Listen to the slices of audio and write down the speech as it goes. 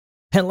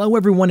Hello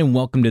everyone and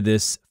welcome to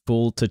this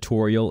full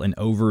tutorial and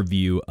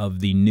overview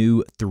of the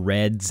new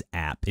Threads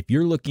app. If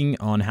you're looking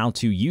on how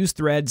to use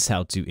Threads,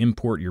 how to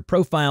import your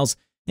profiles,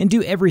 and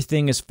do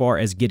everything as far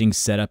as getting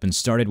set up and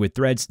started with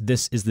Threads,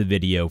 this is the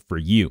video for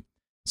you.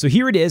 So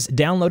here it is.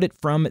 Download it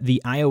from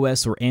the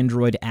iOS or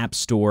Android App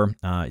Store.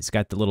 It's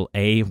got the little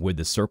A with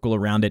the circle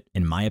around it.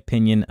 In my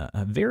opinion,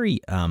 a very,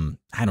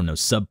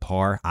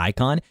 subpar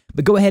icon.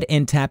 But go ahead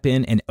and tap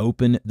in and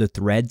open the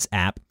Threads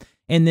app.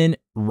 And then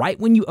right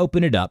when you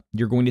open it up,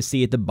 you're going to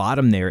see at the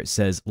bottom there, it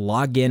says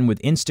log in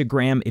with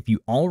Instagram. If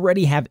you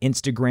already have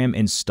Instagram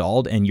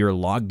installed and you're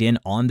logged in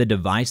on the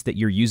device that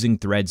you're using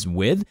Threads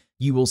with,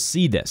 you will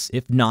see this.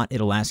 If not,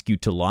 it'll ask you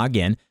to log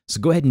in.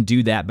 So go ahead and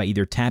do that by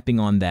either tapping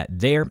on that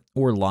there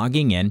or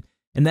logging in.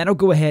 And that'll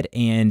go ahead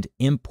and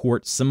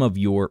import some of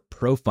your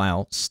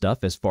profile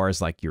stuff as far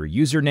as like your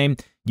username.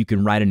 You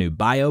can write a new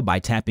bio by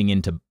tapping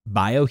into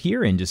bio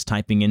here and just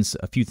typing in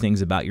a few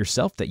things about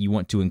yourself that you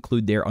want to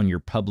include there on your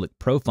public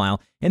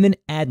profile, and then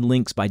add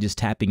links by just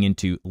tapping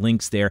into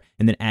links there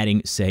and then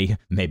adding, say,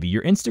 maybe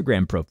your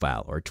Instagram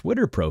profile or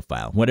Twitter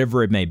profile,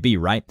 whatever it may be,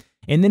 right?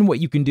 And then what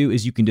you can do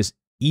is you can just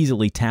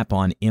easily tap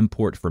on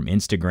import from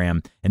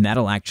Instagram, and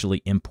that'll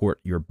actually import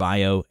your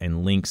bio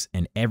and links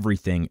and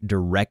everything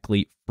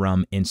directly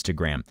from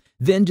Instagram.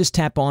 Then just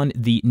tap on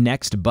the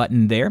next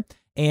button there,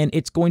 and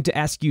it's going to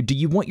ask you, do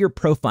you want your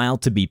profile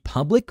to be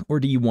public or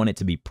do you want it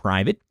to be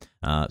private?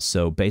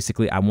 So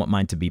basically, I want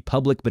mine to be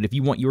public, but if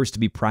you want yours to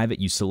be private,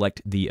 you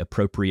select the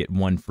appropriate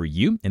one for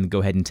you and go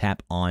ahead and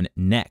tap on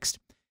next.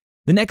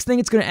 The next thing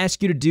it's going to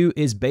ask you to do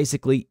is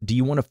basically, do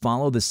you want to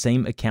follow the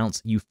same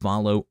accounts you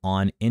follow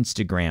on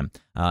Instagram?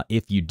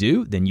 If you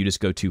do, then you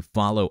just go to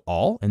follow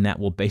all, and that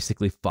will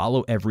basically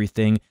follow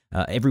everything,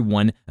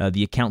 everyone,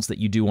 the accounts that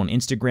you do on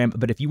Instagram.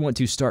 But if you want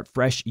to start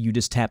fresh, you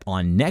just tap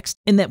on next,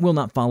 and that will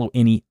not follow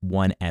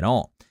anyone at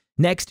all.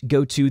 Next,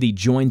 go to the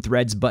Join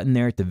Threads button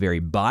there at the very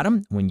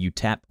bottom. When you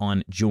tap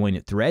on Join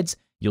Threads,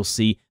 you'll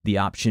see the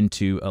option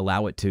to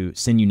allow it to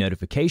send you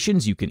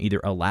notifications. You can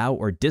either allow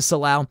or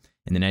disallow.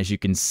 And then as you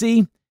can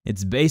see,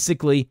 it's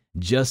basically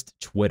just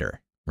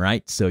Twitter,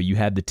 right? So you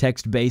have the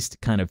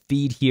text-based kind of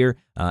feed here.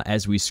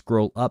 As we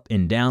scroll up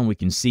and down, we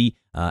can see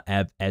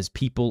as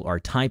people are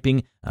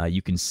typing,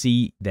 you can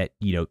see that,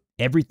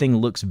 everything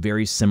looks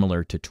very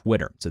similar to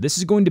Twitter. So this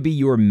is going to be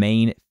your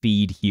main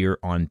feed here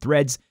on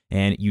Threads,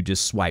 and you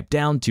just swipe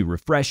down to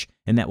refresh,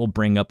 and that will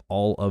bring up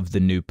all of the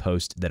new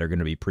posts that are going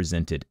to be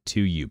presented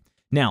to you.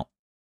 Now,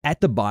 at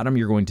the bottom,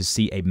 you're going to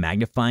see a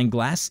magnifying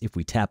glass. If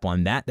we tap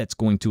on that, that's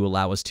going to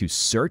allow us to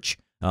search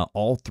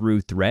all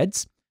through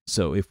Threads.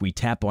 So if we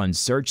tap on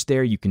search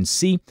there, you can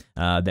see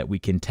that we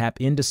can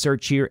tap into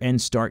search here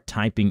and start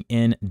typing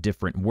in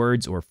different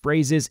words or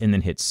phrases and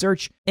then hit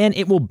search, and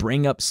it will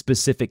bring up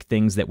specific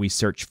things that we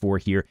search for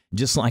here,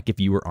 just like if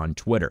you were on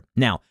Twitter.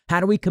 Now,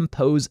 how do we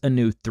compose a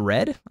new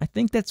thread? I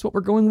think that's what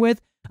we're going with.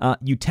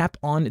 You tap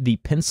on the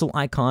pencil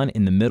icon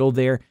in the middle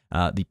there,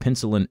 the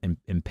pencil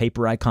and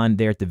paper icon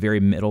there at the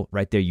very middle,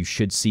 right there. You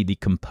should see the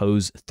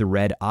compose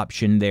thread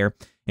option there,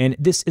 and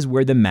this is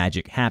where the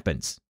magic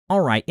happens. All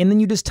right, and then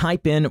you just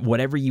type in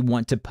whatever you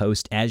want to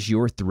post as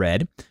your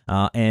thread,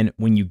 and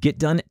when you get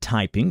done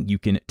typing, you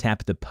can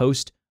tap the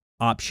post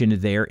option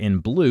there in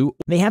blue.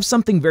 They have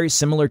something very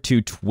similar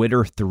to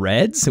Twitter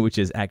Threads, which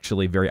is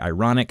actually very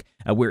ironic,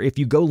 where if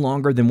you go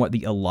longer than what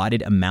the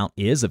allotted amount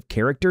is of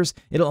characters,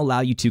 it'll allow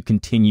you to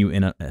continue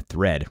in a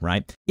thread,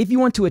 right? If you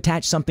want to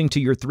attach something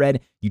to your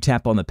thread, you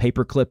tap on the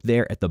paperclip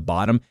there at the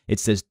bottom. It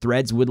says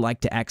Threads would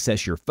like to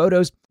access your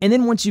photos. And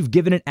then once you've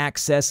given it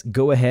access,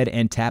 go ahead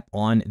and tap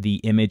on the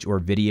image or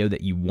video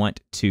that you want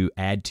to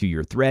add to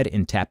your thread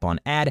and tap on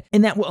add.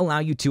 And that will allow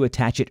you to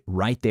attach it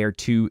right there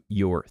to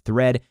your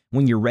thread.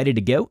 When you're ready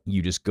to go,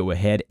 you just go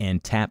ahead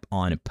and tap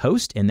on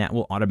post, and that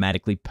will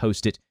automatically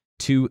post it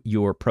to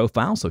your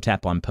profile. So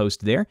tap on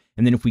post there.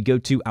 And then if we go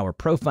to our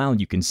profile,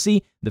 you can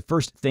see the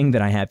first thing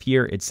that I have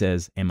here, it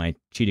says, am I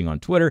cheating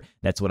on Twitter?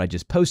 That's what I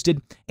just posted.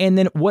 And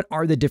then what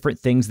are the different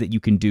things that you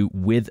can do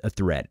with a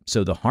thread?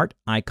 So the heart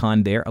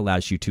icon there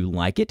allows you to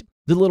like it.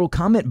 The little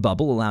comment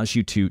bubble allows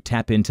you to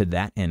tap into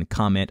that and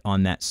comment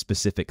on that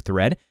specific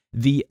thread.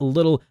 The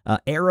little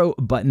arrow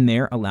button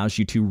there allows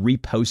you to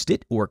repost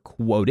it or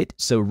quote it.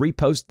 So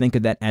repost, think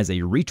of that as a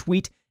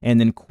retweet, and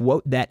then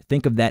quote that,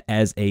 think of that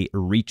as a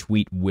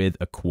retweet with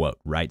a quote,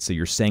 right? So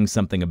you're saying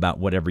something about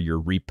whatever you're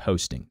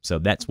reposting. So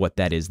that's what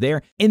that is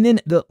there. And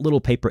then the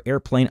little paper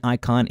airplane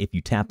icon, if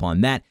you tap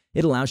on that,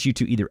 it allows you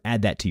to either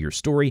add that to your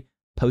story,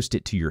 post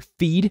it to your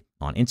feed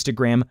on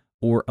Instagram,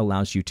 or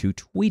allows you to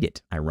tweet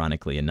it,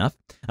 ironically enough.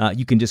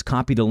 You can just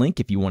copy the link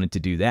if you wanted to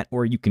do that,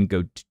 or you can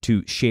go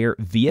to share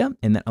via,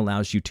 and that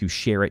allows you to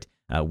share it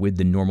with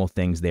the normal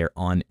things there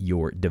on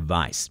your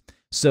device.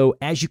 So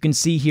as you can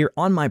see here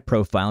on my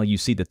profile, you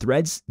see the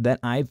threads that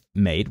I've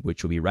made,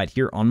 which will be right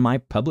here on my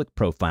public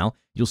profile.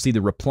 You'll see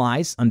the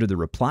replies under the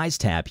replies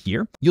tab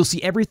here. You'll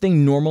see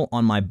everything normal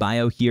on my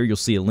bio here. You'll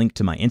see a link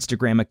to my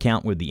Instagram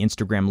account with the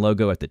Instagram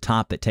logo at the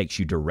top that takes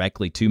you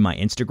directly to my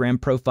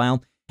Instagram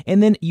profile.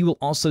 And then you will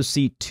also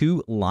see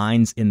two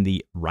lines in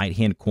the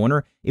right-hand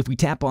corner. If we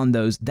tap on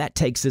those, that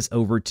takes us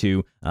over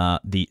to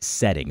the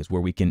settings,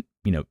 where we can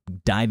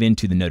dive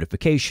into the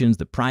notifications,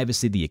 the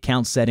privacy, the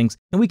account settings,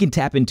 and we can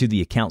tap into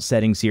the account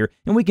settings here,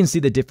 and we can see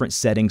the different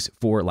settings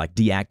for like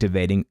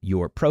deactivating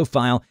your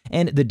profile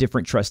and the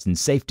different trust and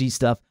safety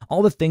stuff.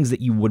 All the things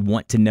that you would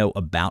want to know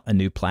about a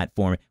new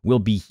platform will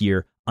be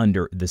here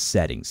under the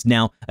settings.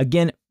 Now,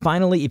 again,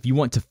 finally, if you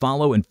want to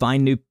follow and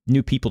find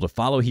new people to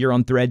follow here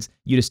on Threads,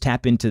 you just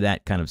tap into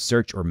that kind of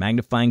search or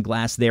magnifying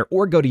glass there,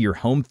 or go to your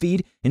home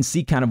feed and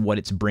see kind of what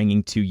it's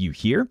bringing to you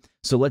here.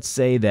 So let's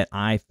say that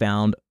I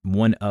found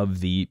one of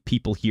the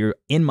people here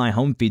in my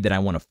home feed that I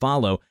want to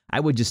follow. I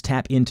would just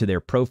tap into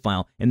their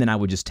profile, and then I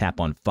would just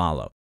tap on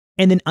follow.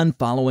 And then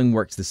unfollowing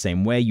works the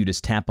same way. You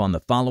just tap on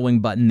the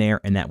following button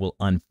there, and that will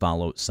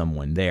unfollow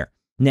someone there.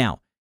 Now,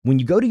 when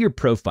you go to your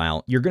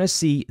profile, you're going to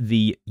see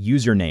the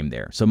username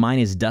there. So mine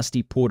is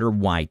Dusty Porter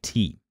YT.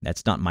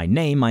 That's not my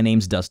name. My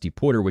name's Dusty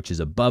Porter, which is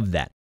above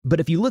that.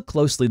 But if you look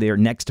closely there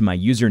next to my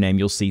username,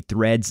 you'll see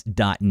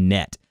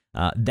threads.net.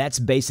 That's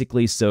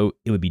basically, so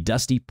it would be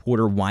Dusty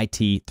Porter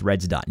YT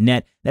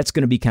threads.net. That's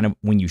going to be kind of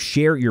when you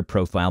share your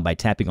profile by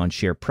tapping on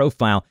Share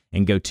Profile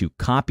and go to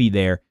Copy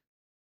there,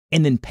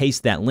 and then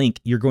paste that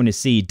link, you're going to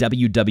see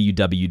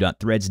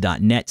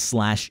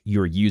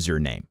www.threads.net/your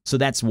username. So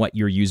that's what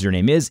your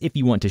username is if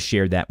you want to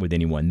share that with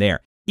anyone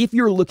there. If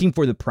you're looking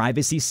for the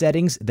privacy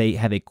settings, they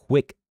have a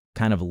quick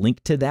kind of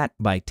link to that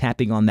by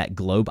tapping on that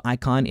globe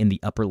icon in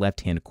the upper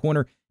left-hand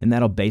corner, and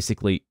that'll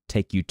basically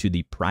take you to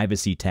the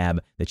privacy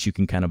tab that you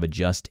can kind of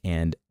adjust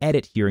and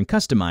edit here and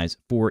customize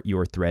for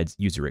your Threads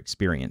user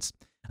experience.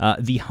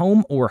 The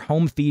home or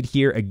home feed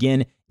here,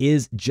 again,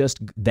 is just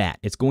that.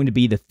 It's going to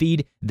be the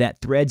feed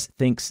that Threads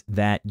thinks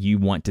that you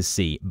want to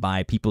see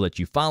by people that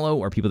you follow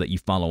or people that you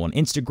follow on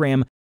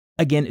Instagram.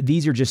 Again,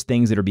 these are just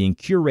things that are being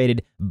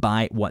curated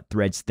by what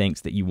Threads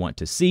thinks that you want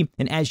to see.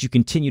 And as you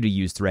continue to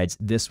use Threads,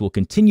 this will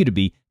continue to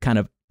be kind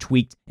of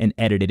tweaked and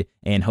edited,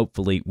 and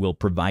hopefully will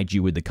provide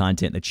you with the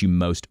content that you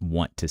most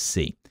want to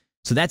see.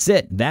 So that's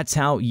it. That's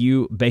how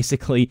you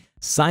basically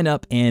sign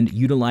up and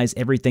utilize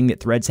everything that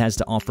Threads has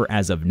to offer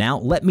as of now.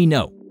 Let me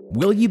know.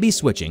 Will you be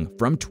switching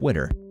from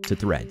Twitter to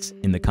Threads?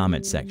 In the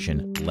comments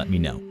section, let me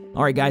know.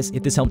 All right, guys,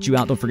 if this helped you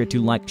out, don't forget to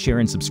like, share,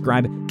 and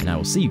subscribe, and I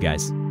will see you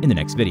guys in the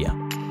next video.